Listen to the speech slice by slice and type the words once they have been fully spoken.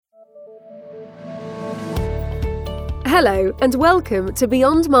Hello and welcome to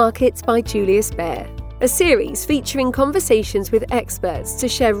Beyond Markets by Julius Baer, a series featuring conversations with experts to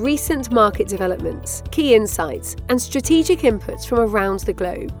share recent market developments, key insights, and strategic inputs from around the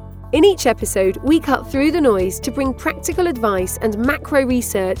globe. In each episode, we cut through the noise to bring practical advice and macro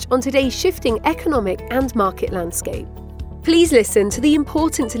research on today's shifting economic and market landscape. Please listen to the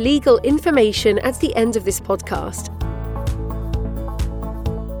important legal information at the end of this podcast.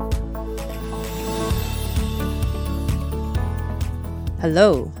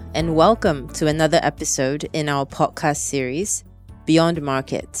 Hello, and welcome to another episode in our podcast series, Beyond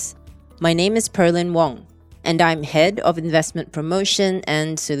Markets. My name is Perlin Wong, and I'm Head of Investment Promotion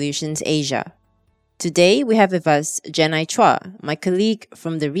and Solutions Asia. Today, we have with us Jenai Chua, my colleague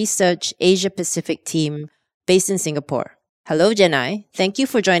from the Research Asia Pacific team based in Singapore. Hello, Jenai. Thank you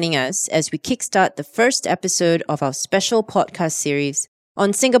for joining us as we kickstart the first episode of our special podcast series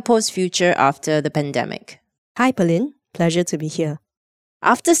on Singapore's future after the pandemic. Hi, Perlin. Pleasure to be here.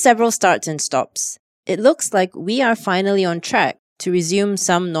 After several starts and stops, it looks like we are finally on track to resume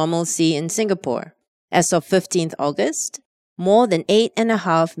some normalcy in Singapore. As of 15th August, more than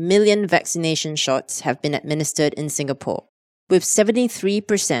 8.5 million vaccination shots have been administered in Singapore, with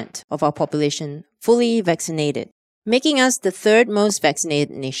 73% of our population fully vaccinated, making us the third most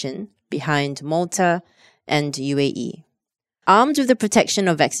vaccinated nation behind Malta and UAE. Armed with the protection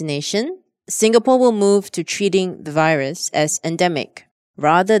of vaccination, Singapore will move to treating the virus as endemic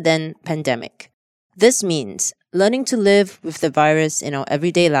rather than pandemic. This means learning to live with the virus in our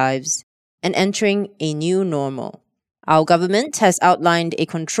everyday lives and entering a new normal. Our government has outlined a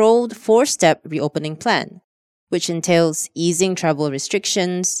controlled 4-step reopening plan, which entails easing travel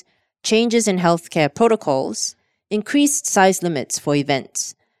restrictions, changes in healthcare protocols, increased size limits for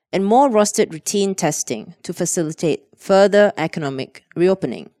events, and more rostered routine testing to facilitate further economic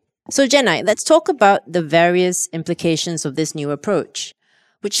reopening. So Jenai, let's talk about the various implications of this new approach,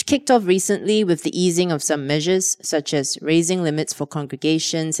 which kicked off recently with the easing of some measures such as raising limits for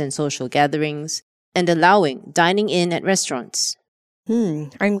congregations and social gatherings and allowing dining in at restaurants.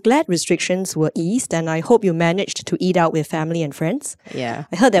 I'm glad restrictions were eased and I hope you managed to eat out with family and friends. Yeah.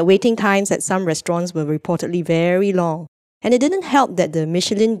 I heard that waiting times at some restaurants were reportedly very long. And it didn't help that the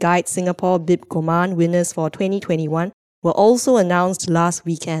Michelin Guide Singapore Bib Gourmand winners for 2021 were also announced last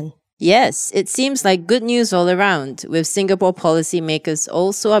weekend. Yes, it seems like good news all around, with Singapore policymakers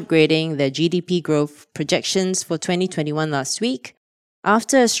also upgrading their GDP growth projections for 2021 last week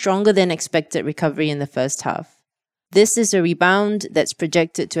after a stronger than expected recovery in the first half. This is a rebound that's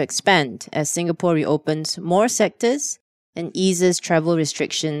projected to expand as Singapore reopens more sectors and eases travel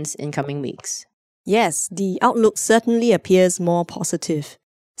restrictions in coming weeks. Yes, the outlook certainly appears more positive.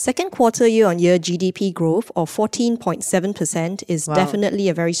 Second quarter year-on-year GDP growth of 14.7% is definitely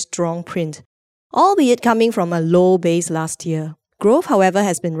a very strong print, albeit coming from a low base last year. Growth, however,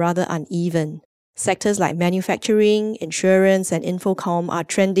 has been rather uneven. Sectors like manufacturing, insurance, and infocom are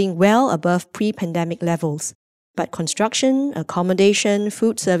trending well above pre-pandemic levels, but construction, accommodation,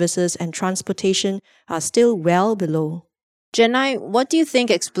 food services, and transportation are still well below. Jenai, what do you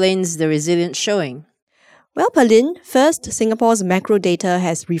think explains the resilience showing? Well, Perlin, first, Singapore's macro data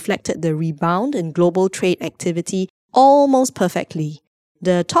has reflected the rebound in global trade activity almost perfectly.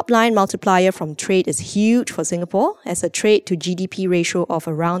 The top-line multiplier from trade is huge for Singapore as a trade-to-GDP ratio of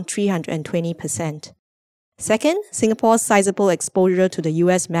around 320%. Second, Singapore's sizable exposure to the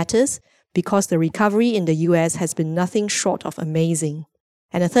US matters because the recovery in the US has been nothing short of amazing.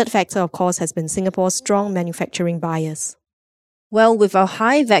 And a third factor, of course, has been Singapore's strong manufacturing bias. Well, with our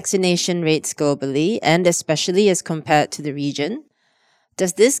high vaccination rates globally, and especially as compared to the region,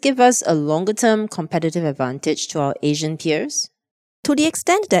 does this give us a longer-term competitive advantage to our Asian peers? To the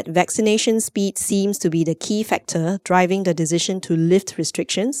extent that vaccination speed seems to be the key factor driving the decision to lift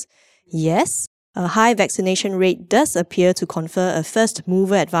restrictions, yes, a high vaccination rate does appear to confer a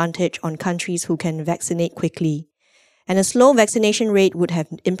first-mover advantage on countries who can vaccinate quickly. And a slow vaccination rate would have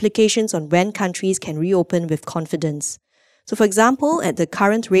implications on when countries can reopen with confidence. So for example, at the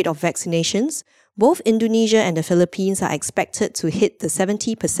current rate of vaccinations, both Indonesia and the Philippines are expected to hit the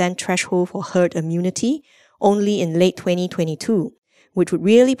 70% threshold for herd immunity only in late 2022, which would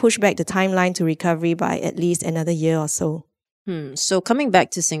really push back the timeline to recovery by at least another year or so. So coming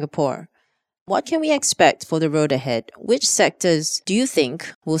back to Singapore, what can we expect for the road ahead? Which sectors do you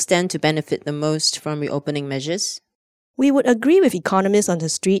think will stand to benefit the most from reopening measures? We would agree with economists on the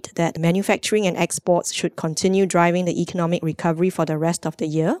street that manufacturing and exports should continue driving the economic recovery for the rest of the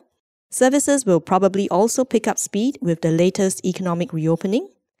year. Services will probably also pick up speed with the latest economic reopening.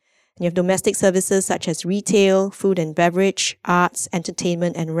 You have domestic services such as retail, food and beverage, arts,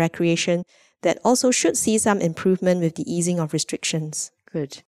 entertainment and recreation that also should see some improvement with the easing of restrictions.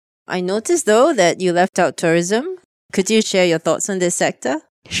 Good. I noticed, though, that you left out tourism. Could you share your thoughts on this sector?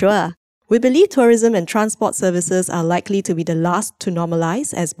 Sure. We believe tourism and transport services are likely to be the last to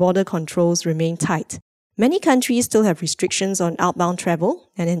normalize as border controls remain tight. Many countries still have restrictions on outbound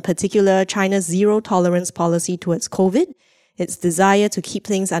travel, and in particular, China's zero-tolerance policy towards COVID, its desire to keep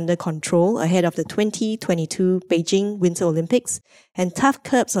things under control ahead of the 2022 Beijing Winter Olympics, and tough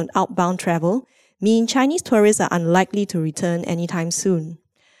curbs on outbound travel mean Chinese tourists are unlikely to return anytime soon.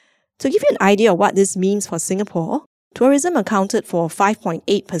 To give you an idea of what this means for Singapore, tourism accounted for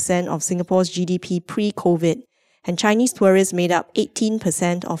 5.8% of Singapore's GDP pre-COVID, and Chinese tourists made up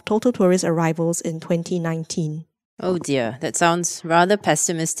 18% of total tourist arrivals in 2019. Oh dear, that sounds rather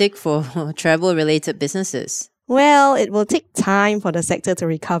pessimistic for travel-related businesses. Well, it will take time for the sector to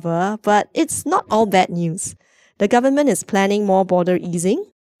recover, but it's not all bad news. The government is planning more border easing.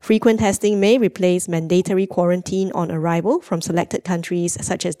 Frequent testing may replace mandatory quarantine on arrival from selected countries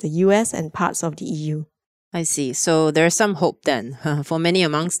such as the US and parts of the EU. I see. So there's some hope then for many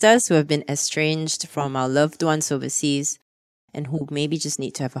amongst us who have been estranged from our loved ones overseas and who maybe just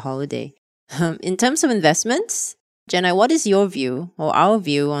need to have a holiday. In terms of investments, Jenna, what is your view or our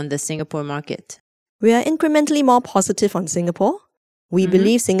view on the Singapore market? We are incrementally more positive on Singapore. We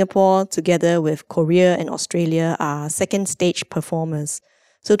believe Singapore, together with Korea and Australia, are second stage performers.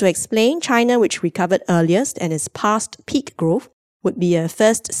 So to explain, China, which recovered earliest and is past peak growth, would be a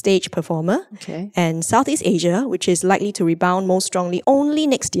first stage performer. Okay. And Southeast Asia, which is likely to rebound most strongly only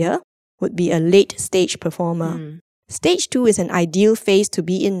next year, would be a late stage performer. Stage 2 is an ideal phase to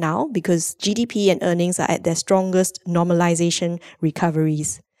be in now because GDP and earnings are at their strongest normalization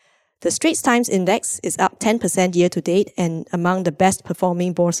recoveries. The Straits Times Index is up 10% year to date and among the best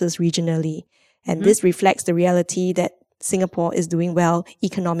performing bourses regionally. And this reflects the reality that Singapore is doing well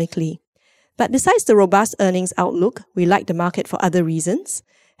economically. But besides the robust earnings outlook, we like the market for other reasons.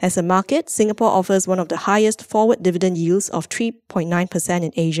 As a market, Singapore offers one of the highest forward dividend yields of 3.9%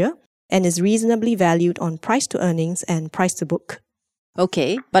 in Asia and is reasonably valued on price to earnings and price to book.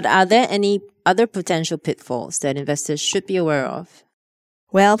 Okay, but are there any other potential pitfalls that investors should be aware of?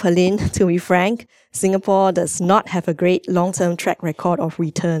 Well, Pauline, to be frank, Singapore does not have a great long-term track record of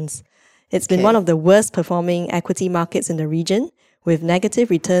returns. It's been one of the worst performing equity markets in the region, with negative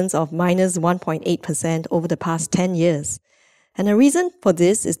returns of minus 1.8% over the past 10 years. And the reason for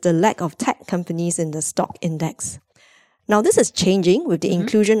this is the lack of tech companies in the stock index. Now, this is changing with the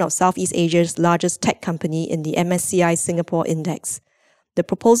inclusion of Southeast Asia's largest tech company in the MSCI Singapore Index. The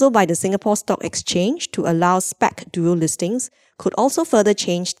proposal by the Singapore Stock Exchange to allow SPAC dual listings could also further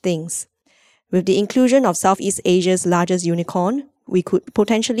change things. With the inclusion of Southeast Asia's largest unicorn, we could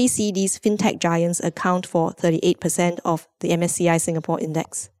potentially see these fintech giants account for 38% of the MSCI Singapore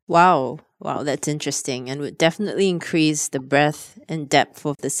Index. Wow, that's interesting and would definitely increase the breadth and depth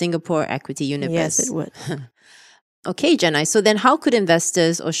of the Singapore equity universe. Yes, it would. Okay, Jenai, so then how could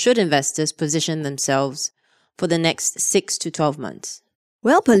investors or should investors position themselves for the next 6 to 12 months?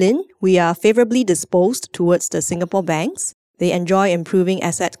 Well, Pauline, we are favorably disposed towards the Singapore banks. They enjoy improving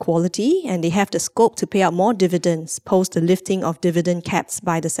asset quality and they have the scope to pay out more dividends post the lifting of dividend caps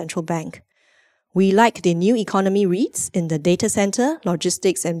by the central bank. We like the new economy REITs in the data center,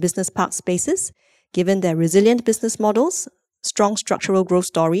 logistics and business park spaces, given their resilient business models, strong structural growth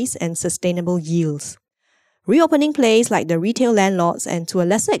stories and sustainable yields. Reopening plays like the retail landlords and to a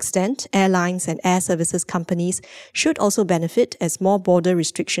lesser extent, airlines and air services companies should also benefit as more border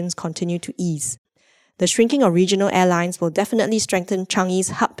restrictions continue to ease. The shrinking of regional airlines will definitely strengthen Changi's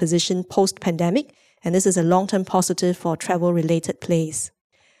hub position post-pandemic, and this is a long-term positive for travel-related plays.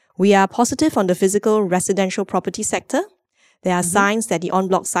 We are positive on the physical residential property sector. There are signs that the en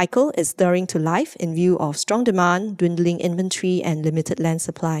bloc cycle is stirring to life in view of strong demand, dwindling inventory, and limited land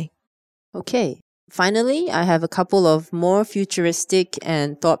supply. Okay. Finally, I have a couple of more futuristic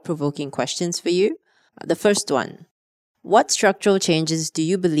and thought-provoking questions for you. The first one. What structural changes do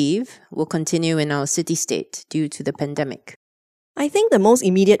you believe will continue in our city-state due to the pandemic? I think the most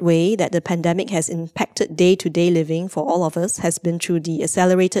immediate way that the pandemic has impacted day-to-day living for all of us has been through the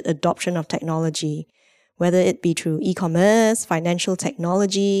accelerated adoption of technology, whether it be through e-commerce, financial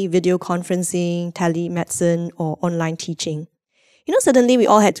technology, video conferencing, telemedicine, or online teaching. Suddenly we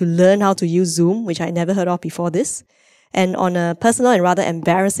all had to learn how to use Zoom, which I never heard of before this. And on a personal and rather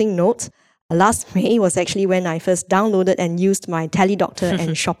embarrassing note, last May was actually when I first downloaded and used my TeleDoctor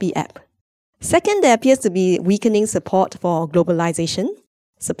and Shopee app. Second, there appears to be weakening support for globalization.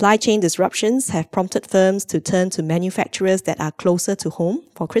 Supply chain disruptions have prompted firms to turn to manufacturers that are closer to home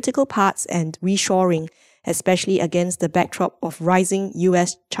for critical parts and reshoring especially against the backdrop of rising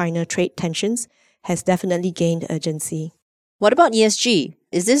US-China trade tensions, has definitely gained urgency. What about ESG?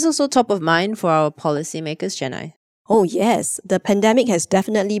 Is this also top of mind for our policymakers, Chennai? Oh yes, the pandemic has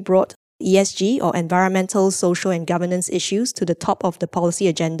definitely brought ESG or environmental, social and governance issues to the top of the policy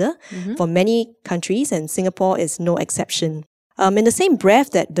agenda for many countries, and Singapore is no exception. In the same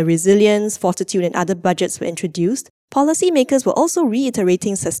breath that the resilience, fortitude and other budgets were introduced, policymakers were also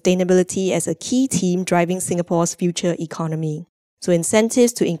reiterating sustainability as a key theme driving Singapore's future economy. So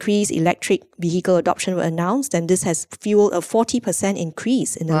incentives to increase electric vehicle adoption were announced, and this has fueled a 40%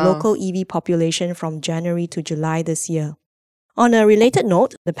 increase in the local EV population from January to July this year. On a related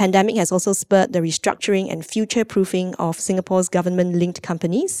note, the pandemic has also spurred the restructuring and future-proofing of Singapore's government-linked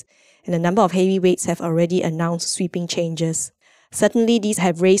companies, and a number of heavyweights have already announced sweeping changes. Certainly, these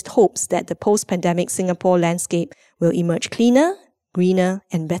have raised hopes that the post-pandemic Singapore landscape will emerge cleaner, greener,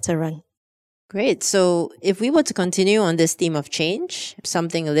 and better run. Great. So if we were to continue on this theme of change,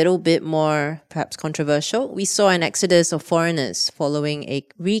 something a little bit more perhaps controversial, we saw an exodus of foreigners following a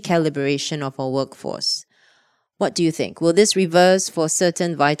recalibration of our workforce. What do you think? Will this reverse for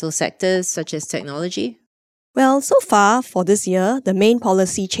certain vital sectors such as technology? Well, so far for this year, the main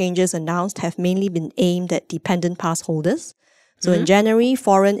policy changes announced have mainly been aimed at dependent pass holders. So in January,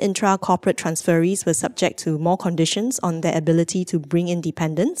 foreign intra-corporate transferees were subject to more conditions on their ability to bring in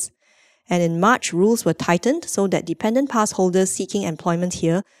dependents. And in March, rules were tightened so that dependent pass holders seeking employment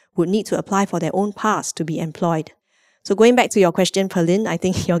here would need to apply for their own pass to be employed. So going back to your question, Perlin, I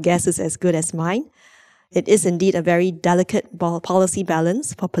think your guess is as good as mine. It is indeed a very delicate policy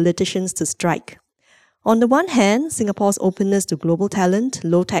balance for politicians to strike. On the one hand, Singapore's openness to global talent,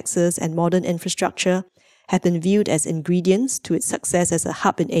 low taxes and modern infrastructure have been viewed as ingredients to its success as a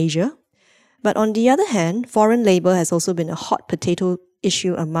hub in Asia. But on the other hand, foreign labour has also been a hot potato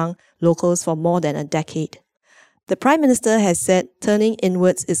issue among locals for more than a decade. The Prime Minister has said turning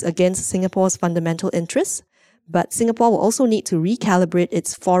inwards is against Singapore's fundamental interests, but Singapore will also need to recalibrate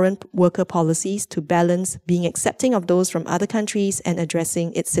its foreign worker policies to balance being accepting of those from other countries and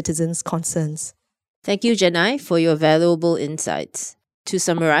addressing its citizens' concerns. Thank you, Chennai, for your valuable insights. To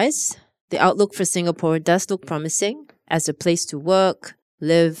summarize, the outlook for Singapore does look promising as a place to work,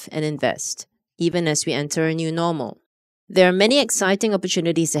 live and invest, even as we enter a new normal. There are many exciting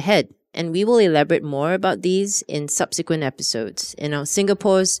opportunities ahead, and we will elaborate more about these in subsequent episodes in our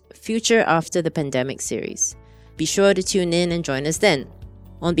Singapore's Future After the Pandemic series. Be sure to tune in and join us then.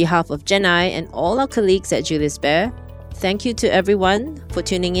 On behalf of Chennai and all our colleagues at Julius Baer, thank you to everyone for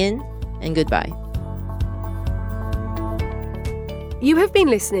tuning in, and goodbye. You have been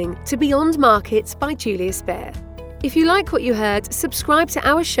listening to Beyond Markets by Julius Baer. If you like what you heard, subscribe to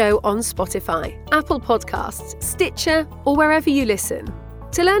our show on Spotify, Apple Podcasts, Stitcher, or wherever you listen.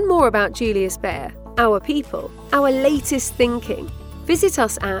 To learn more about Julius Baer, our people, our latest thinking, visit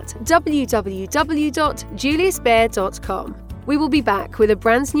us at www.juliusbaer.com. We will be back with a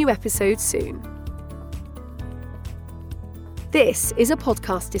brand new episode soon. This is a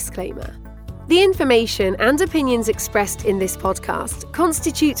podcast disclaimer. The information and opinions expressed in this podcast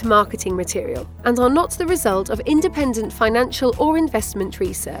constitute marketing material and are not the result of independent financial or investment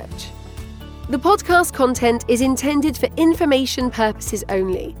research. The podcast content is intended for information purposes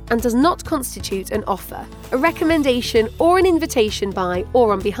only and does not constitute an offer, a recommendation or an invitation by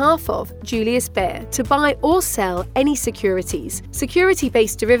or on behalf of Julius Baer to buy or sell any securities,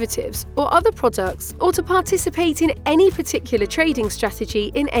 security-based derivatives or other products, or to participate in any particular trading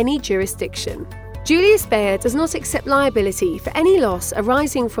strategy in any jurisdiction. Julius Baer does not accept liability for any loss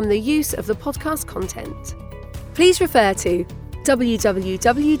arising from the use of the podcast content. Please refer to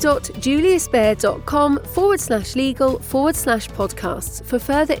www.juliusbaer.com/legal/podcasts for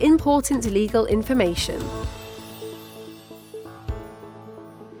further important legal information.